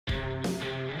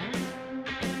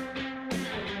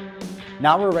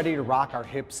Now we're ready to rock our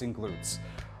hips and glutes.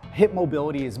 Hip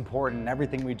mobility is important in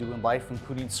everything we do in life,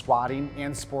 including squatting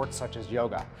and sports such as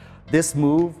yoga. This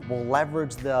move will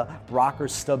leverage the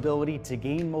rocker's stability to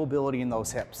gain mobility in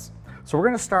those hips. So we're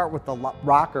gonna start with the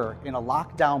rocker in a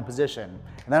lockdown position,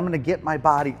 and then I'm gonna get my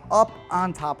body up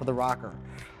on top of the rocker.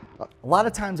 A lot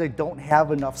of times I don't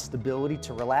have enough stability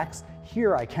to relax.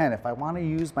 Here I can. If I want to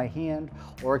use my hand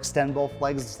or extend both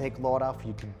legs to take load off,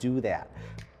 you can do that.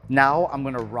 Now I'm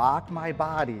going to rock my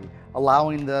body,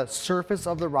 allowing the surface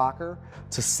of the rocker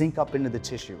to sink up into the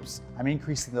tissues. I'm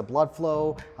increasing the blood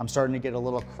flow. I'm starting to get a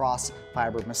little cross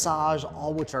fiber massage,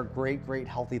 all which are great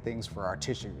healthy things for our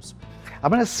tissues.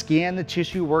 I'm going to scan the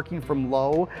tissue working from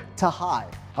low to high.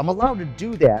 I'm allowed to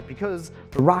do that because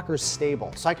the rocker's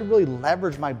stable, so I can really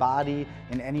leverage my body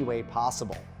in any way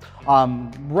possible.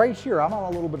 Right here, I'm on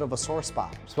a little bit of a sore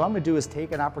spot. So what I'm gonna do is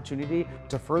take an opportunity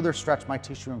to further stretch my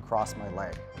tissue and cross my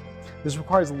leg. This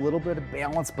requires a little bit of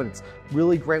balance, but it's a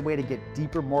really great way to get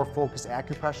deeper, more focused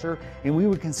acupressure, and we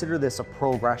would consider this a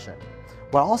progression.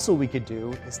 What also we could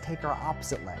do is take our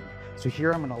opposite leg. So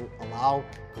here I'm gonna allow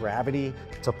gravity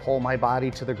to pull my body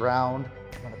to the ground.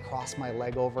 I'm gonna cross my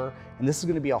leg over, and this is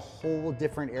gonna be a whole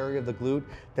different area of the glute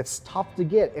that's tough to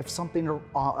get if something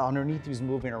underneath you is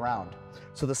moving around.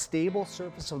 So the stable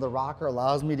surface of the rocker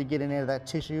allows me to get into that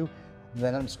tissue, and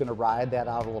then I'm just gonna ride that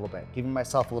out a little bit, giving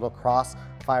myself a little cross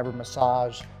fiber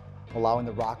massage, allowing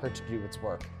the rocker to do its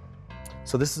work.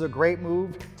 So this is a great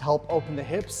move to help open the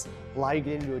hips, allow you to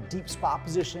get into a deep squat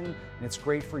position, and it's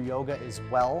great for yoga as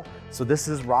well. So this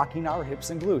is rocking our hips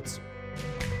and glutes.